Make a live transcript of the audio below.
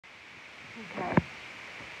Okay.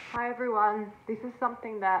 Hi everyone. This is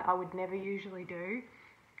something that I would never usually do.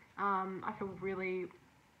 I feel really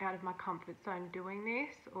out of my comfort zone doing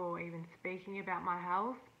this or even speaking about my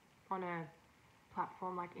health on a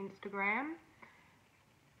platform like Instagram.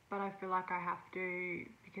 But I feel like I have to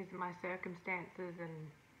because of my circumstances, and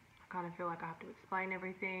I kind of feel like I have to explain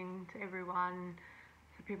everything to everyone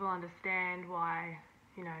so people understand why,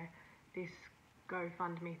 you know, this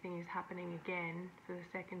GoFundMe thing is happening again for the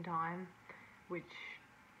second time, which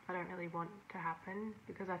I don't really want to happen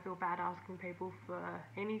because I feel bad asking people for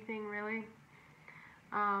anything really.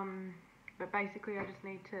 But basically, I just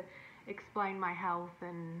need to explain my health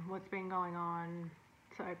and what's been going on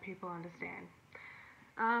so people understand.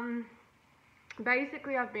 Um,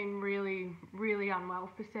 Basically, I've been really, really unwell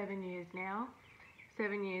for 7 years now.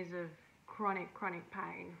 7 years of chronic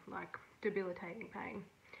pain, like debilitating pain.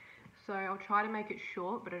 So I'll try to make it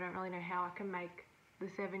short, but I don't really know how I can make the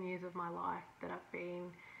 7 years of my life that I've been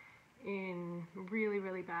in really,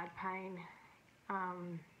 really bad pain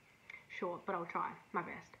short, but I'll try my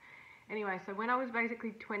best. Anyway, so when I was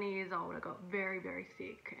basically 20 years old, I got very, very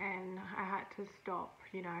sick and I had to stop,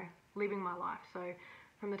 living my life. So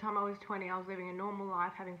from the time I was 20, I was living a normal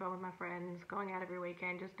life, having fun with my friends, going out every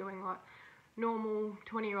weekend, just doing what normal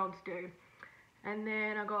 20-year-olds do. And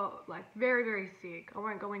then I got very, very sick. I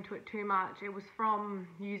won't go into it too much. It was from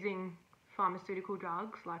using pharmaceutical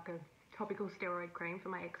drugs, like a topical steroid cream for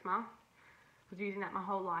my eczema. I was using that my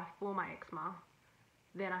whole life for my eczema.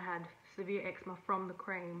 Then I had severe eczema from the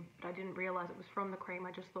cream, but I didn't realise it was from the cream.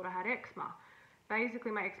 I just thought I had eczema.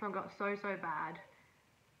 Basically, my eczema got so bad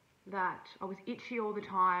that I was itchy all the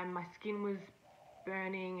time. My skin was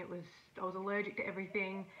burning. I was allergic to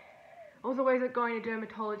everything. I was always going to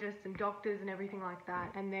dermatologists and doctors and everything like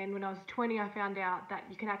that. And then when I was 20, I found out that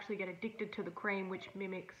you can actually get addicted to the cream, which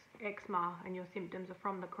mimics eczema, and your symptoms are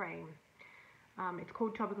from the cream. It's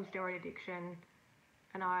called topical steroid addiction,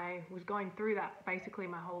 and I was going through that basically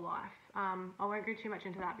my whole life. I won't go too much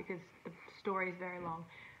into that because the story is very long.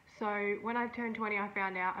 So when I turned 20, I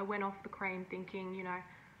found out. I went off the cream thinking,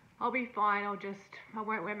 I'll be fine. I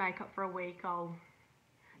won't wear makeup for a week. I'll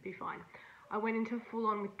be fine. I went into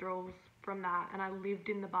full-on withdrawals from that, and I lived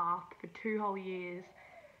in the bath for 2 whole years.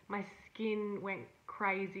 My skin went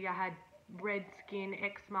crazy. I had red skin,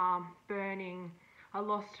 eczema, burning. I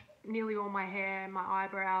lost nearly all my hair, my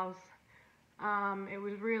eyebrows. It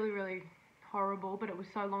was really, really horrible, but it was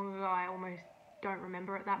so long ago I almost don't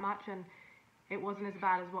remember it that much, and it wasn't as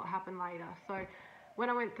bad as what happened later. So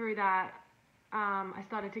when I went through that, I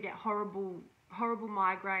started to get horrible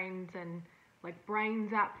migraines and brain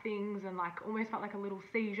zap things, and almost felt like a little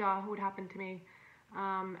seizure would happen to me.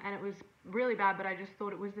 And it was really bad, but I just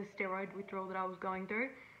thought it was the steroid withdrawal that I was going through.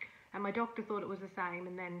 And my doctor thought it was the same,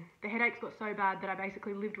 and then the headaches got so bad that I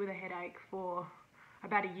basically lived with a headache for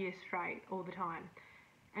about a year straight, all the time.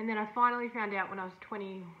 And then I finally found out when I was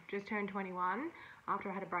 20, just turned 21, after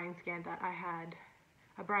I had a brain scan, that I had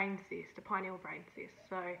a brain cyst, a pineal brain cyst.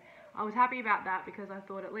 So I was happy about that because I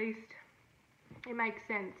thought at least it makes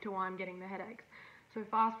sense to why I'm getting the headaches. So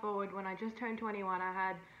fast forward, when I just turned 21, I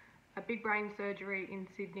had a big brain surgery in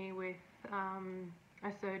Sydney with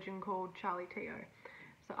a surgeon called Charlie Teo.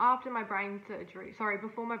 So before my brain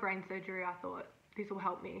surgery, I thought this will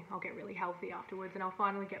help me. I'll get really healthy afterwards and I'll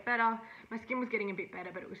finally get better. My skin was getting a bit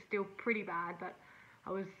better, but it was still pretty bad. But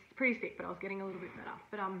I was pretty sick, but I was getting a little bit better.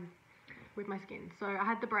 But with my skin. So I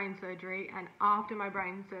had the brain surgery, and after my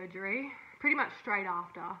brain surgery, pretty much straight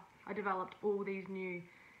after, I developed all these new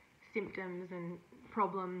symptoms and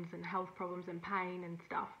problems and health problems and pain and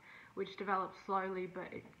stuff, which developed slowly, but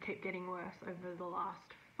it kept getting worse over the last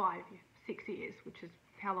 6 years, which is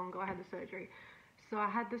how long ago I had the surgery. So I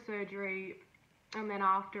had the surgery, and then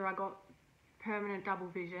after I got permanent double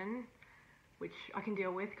vision, which I can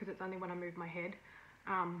deal with because it's only when I move my head.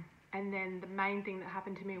 And then the main thing that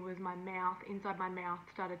happened to me was my mouth, inside my mouth,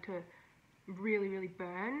 started to really, really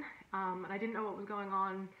burn. And I didn't know what was going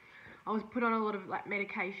on. I was put on a lot of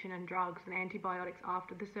medication and drugs and antibiotics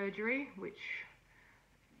after the surgery, which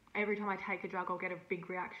every time I take a drug I'll get a big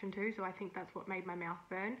reaction to, so I think that's what made my mouth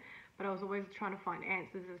burn. But I was always trying to find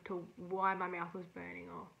answers as to why my mouth was burning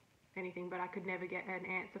or anything, but I could never get an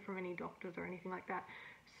answer from any doctors or anything like that.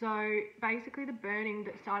 So basically the burning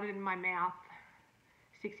that started in my mouth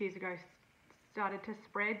 6 years ago started to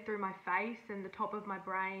spread through my face and the top of my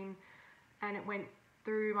brain, and it went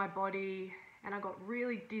through my body, and I got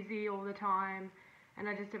really dizzy all the time, and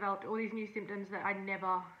I just developed all these new symptoms that I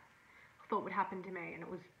never thought would happen to me, and it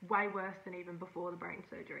was way worse than even before the brain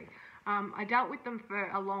surgery. I dealt with them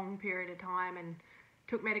for a long period of time and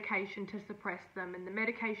took medication to suppress them, and the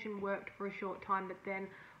medication worked for a short time, but then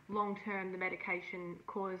long term the medication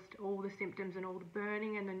caused all the symptoms and all the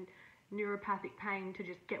burning and the neuropathic pain to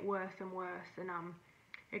just get worse and worse. And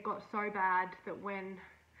it got so bad that when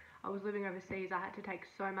I was living overseas, I had to take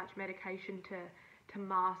so much medication to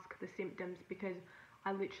mask the symptoms, because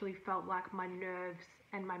I literally felt like my nerves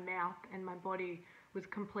and my mouth and my body was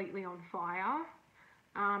completely on fire.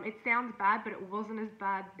 It sounds bad, but it wasn't as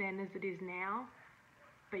bad then as it is now.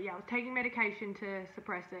 But yeah, I was taking medication to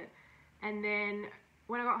suppress it. And then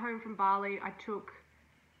when I got home from Bali, I took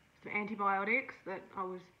some antibiotics that I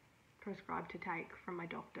was prescribed to take from my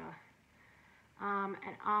doctor. And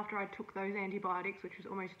after I took those antibiotics, which was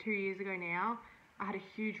almost 2 years ago now, I had a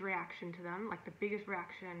huge reaction to them, like the biggest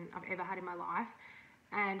reaction I've ever had in my life.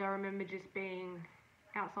 And I remember just being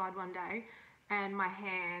outside one day and my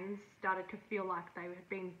hands started to feel like they had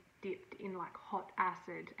been dipped in like hot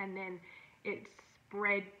acid, and then it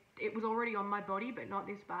spread. It was already on my body, but not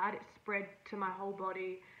this bad. It spread to my whole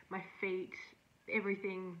body, my feet,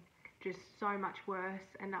 everything, just so much worse.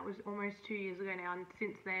 And that was almost 2 years ago now, and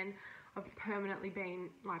since then I've permanently been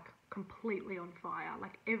like completely on fire.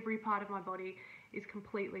 Like every part of my body is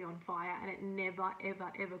completely on fire, and it never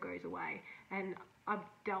ever ever goes away. And I've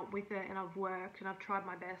dealt with it and I've worked and I've tried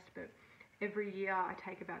my best, but every year I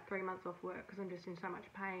take about 3 months off work because I'm just in so much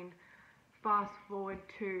pain. Fast forward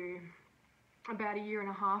to about a year and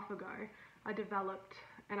a half ago, I developed,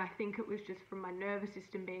 and I think it was just from my nervous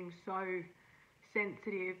system being so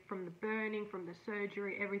sensitive, from the burning, from the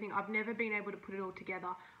surgery, everything. I've never been able to put it all together.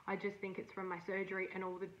 I just think it's from my surgery and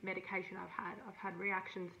all the medication I've had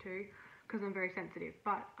reactions to, because I'm very sensitive.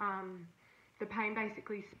 But the pain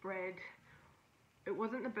basically spread. It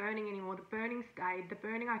wasn't the burning anymore. The burning stayed. The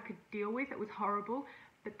burning I could deal with. It was horrible,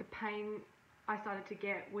 but the pain I started to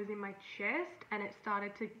get was in my chest, and it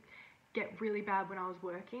started to get really bad when I was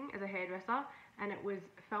working as a hairdresser, and it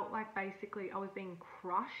felt like basically I was being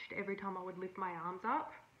crushed every time I would lift my arms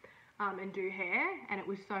up and do hair, and it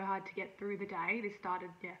was so hard to get through the day. This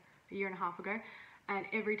started a year and a half ago, and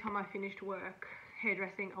every time I finished work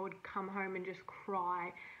hairdressing, I would come home and just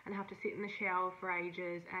cry and have to sit in the shower for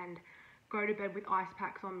ages and go to bed with ice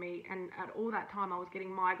packs on me. And at all that time I was getting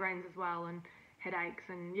migraines as well and headaches,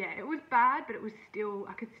 and yeah, it was bad, but it was still,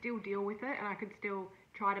 I could still deal with it, and I could still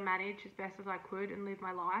try to manage as best as I could and live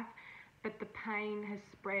my life. But the pain has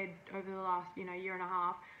spread over the last year and a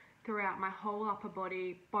half throughout my whole upper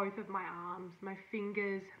body, both of my arms, my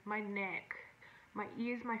fingers, my neck, my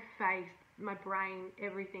ears, my face, my brain,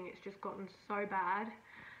 everything. It's just gotten so bad.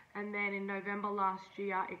 And then in November last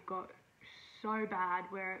year it got so bad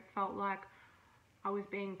where it felt like I was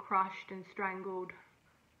being crushed and strangled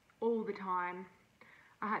all the time.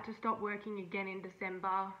 I had to stop working again in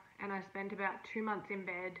December, and I spent about 2 months in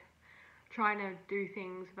bed trying to do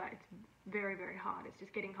things, but it's very, very hard. It's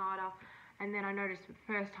just getting harder. And then I noticed for the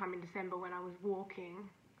first time in December when I was walking,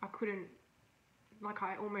 I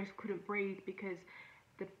almost couldn't breathe, because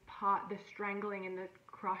the strangling and the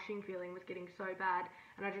crushing feeling was getting so bad.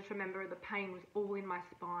 And I just remember the pain was all in my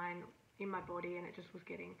spine, in my body, and it just was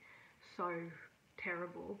getting so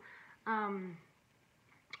terrible.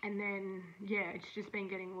 And then, yeah, it's just been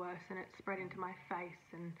getting worse, and it's spread into my face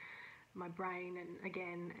and my brain,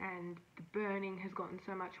 and the burning has gotten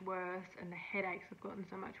so much worse, and the headaches have gotten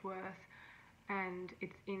so much worse, and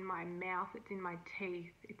it's in my mouth, it's in my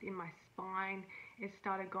teeth, it's in my spine. It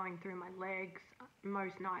started going through my legs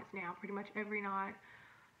most nights now, pretty much every night.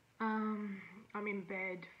 I'm in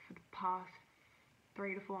bed for the past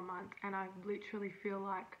 3 to 4 months, and I literally feel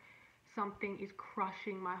like something is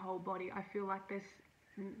crushing my whole body. I feel like there's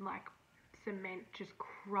like cement just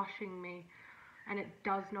crushing me, and it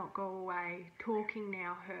does not go away. Talking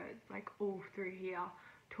now hurts, like all through here.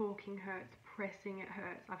 Talking hurts, pressing it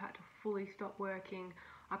hurts. I've had to fully stop working.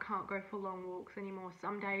 I can't go for long walks anymore.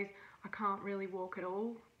 Some days I can't really walk at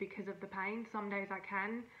all because of the pain. Some days I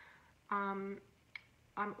can.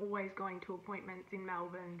 I'm always going to appointments in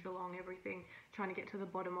Melbourne, Geelong, everything, trying to get to the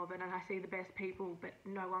bottom of it, and I see the best people, but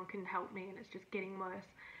no one can help me, and it's just getting worse.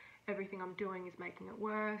 Everything I'm doing is making it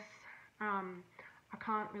worse. I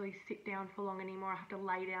can't really sit down for long anymore. I have to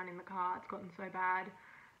lay down in the car. It's gotten so bad.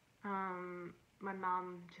 My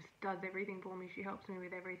mum just does everything for me. She helps me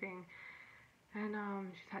with everything, and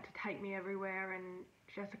she's had to take me everywhere, and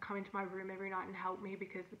she has to come into my room every night and help me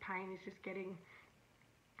because the pain is just getting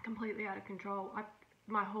completely out of control.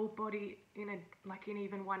 My whole body in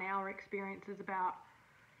even 1 hour experiences about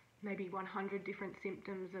maybe 100 different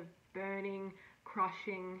symptoms of burning,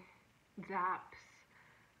 crushing, zaps,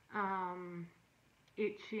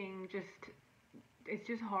 itching. It's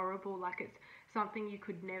just horrible. Like, it's something you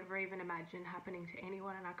could never even imagine happening to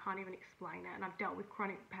anyone, and I can't even explain it. And I've dealt with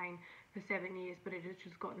chronic pain for 7 years, but it has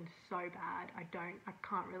just gotten so bad. I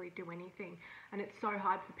can't really do anything. And it's so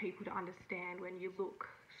hard for people to understand when you look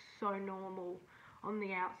so normal on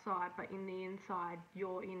the outside, but in the inside,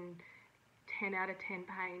 you're in 10 out of 10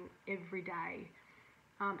 pain every day.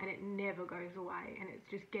 And it never goes away, and it's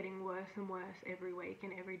just getting worse and worse every week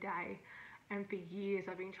and every day. And for years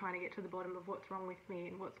I've been trying to get to the bottom of what's wrong with me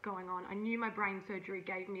and what's going on. I knew my brain surgery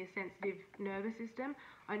gave me a sensitive nervous system.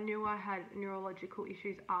 I knew I had neurological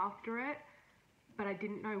issues after it, but I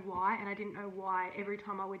didn't know why. And I didn't know why every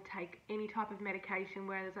time I would take any type of medication,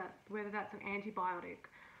 whether that's an antibiotic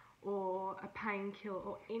or a painkiller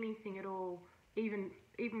or anything at all, even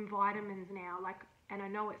vitamins now, and I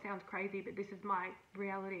know it sounds crazy, but this is my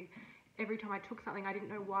reality. Every time I took something, I didn't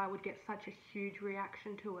know why I would get such a huge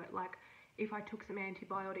reaction to it. Like, if I took some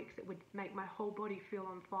antibiotics, it would make my whole body feel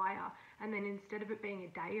on fire. And then instead of it being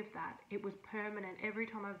a day of that, it was permanent. Every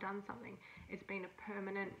time I've done something, it's been a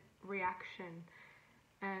permanent reaction.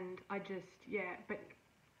 And I just, but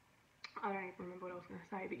I don't even remember what I was going to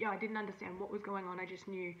say. But yeah, I didn't understand what was going on. I just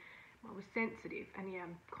knew I was sensitive. And yeah,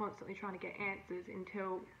 I'm constantly trying to get answers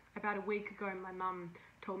until about a week ago, my mum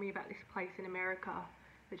told me about this place in America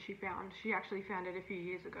that she found. She actually found it a few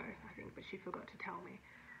years ago, I think, but she forgot to tell me.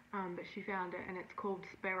 But she found it, and it's called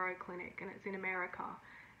Spero Clinic, and it's in America.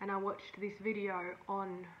 And I watched this video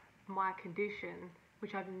on my condition,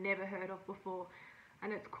 which I've never heard of before,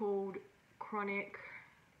 and it's called Chronic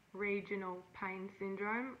Regional Pain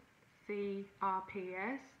Syndrome,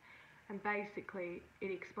 CRPS. And basically,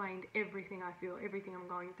 it explained everything I feel, everything I'm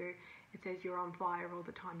going through. It says you're on fire all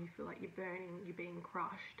the time, you feel like you're burning, you're being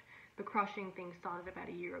crushed. The crushing thing started about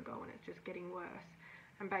a year ago, and it's just getting worse.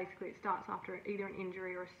 And basically it starts after either an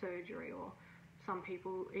injury or a surgery, or some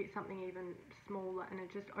people eat something even smaller, and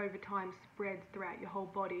it just over time spreads throughout your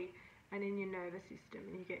whole body and in your nervous system,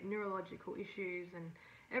 and you get neurological issues and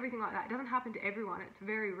everything like that. It doesn't happen to everyone, it's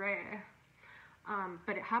very rare,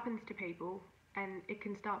 but it happens to people, and it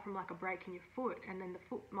can start from like a break in your foot, and then the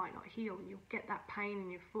foot might not heal, and you'll get that pain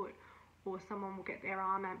in your foot, or someone will get their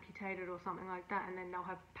arm amputated or something like that, and then they'll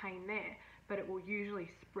have pain there, but it will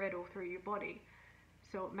usually spread all through your body.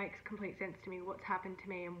 So it makes complete sense to me what's happened to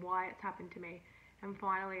me and why it's happened to me. And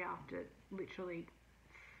finally, after literally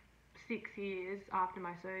 6 years after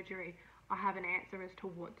my surgery, I have an answer as to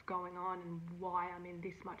what's going on and why I'm in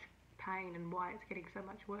this much pain and why it's getting so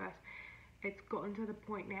much worse. It's gotten to the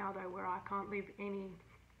point now though where I can't live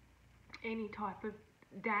any type of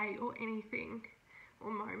day or anything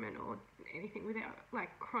or moment or anything without like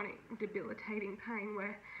chronic debilitating pain,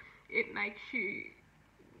 where it makes you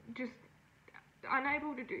just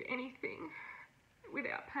unable to do anything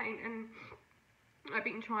without pain. And I've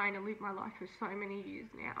been trying to live my life for so many years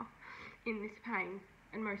now in this pain,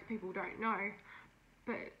 and most people don't know,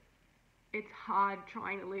 but it's hard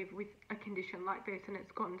trying to live with a condition like this, and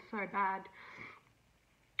it's gotten so bad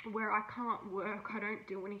where I can't work, I don't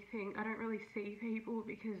do anything, I don't really see people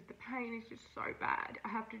because the pain is just so bad. I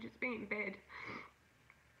have to just be in bed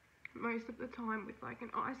most of the time with like an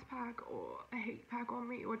ice pack or a heat pack on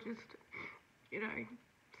me, or just,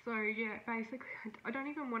 so yeah, basically I don't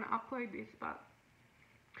even want to upload this, but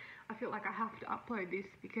I feel like I have to upload this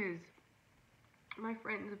because my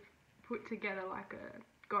friends have put together like a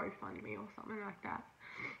GoFundMe or something like that,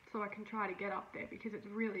 so I can try to get up there because it's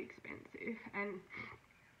really expensive, and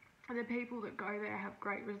the people that go there have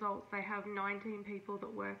great results. They have 19 people that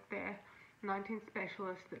work there, 19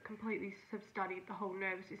 specialists that completely have studied the whole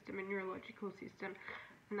nervous system and neurological system,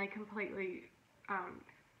 and they completely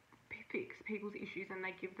fix people's issues, and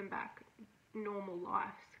they give them back normal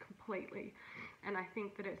lives completely. And I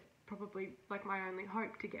think that it's probably like my only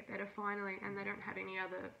hope to get better finally, and they don't have any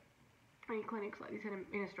clinics like this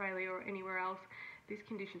in Australia or anywhere else. This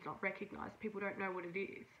condition's not recognised. People don't know what it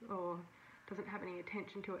is, or doesn't have any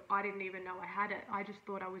attention to it. I didn't even know I had it. I just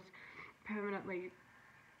thought I was permanently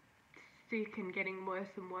sick and getting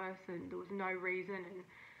worse and worse, and there was no reason, and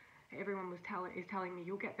everyone is telling me,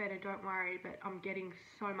 you'll get better, don't worry, but I'm getting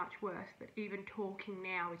so much worse that even talking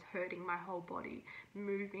now is hurting my whole body.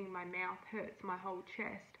 Moving my mouth hurts my whole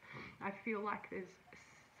chest. I feel like there's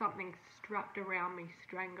something strapped around me,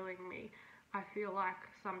 strangling me. I feel like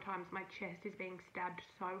sometimes my chest is being stabbed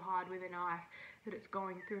so hard with a knife that it's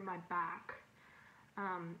going through my back.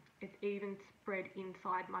 It's even spread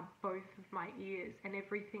inside both of my ears, and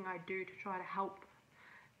everything I do to try to help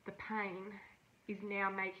the pain is now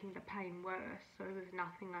making the pain worse, so there's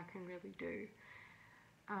nothing I can really do.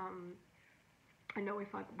 I know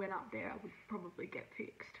if I went up there I would probably get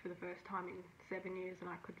fixed for the first time in 7 years, and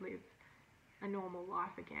I could live a normal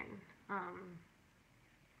life again.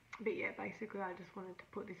 But yeah, basically I just wanted to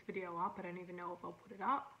put this video up. I don't even know if I'll put it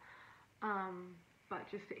up. but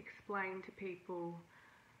just to explain to people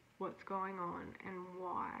what's going on and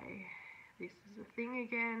why this is a thing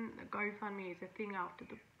again. The GoFundMe is a thing after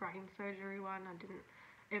the brain surgery one. I didn't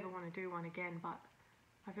ever want to do one again, but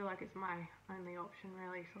I feel like it's my only option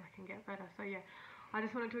really, so I can get better. So yeah, I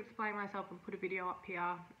just wanted to explain myself and put a video up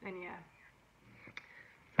here, and yeah,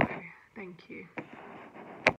 so thank you.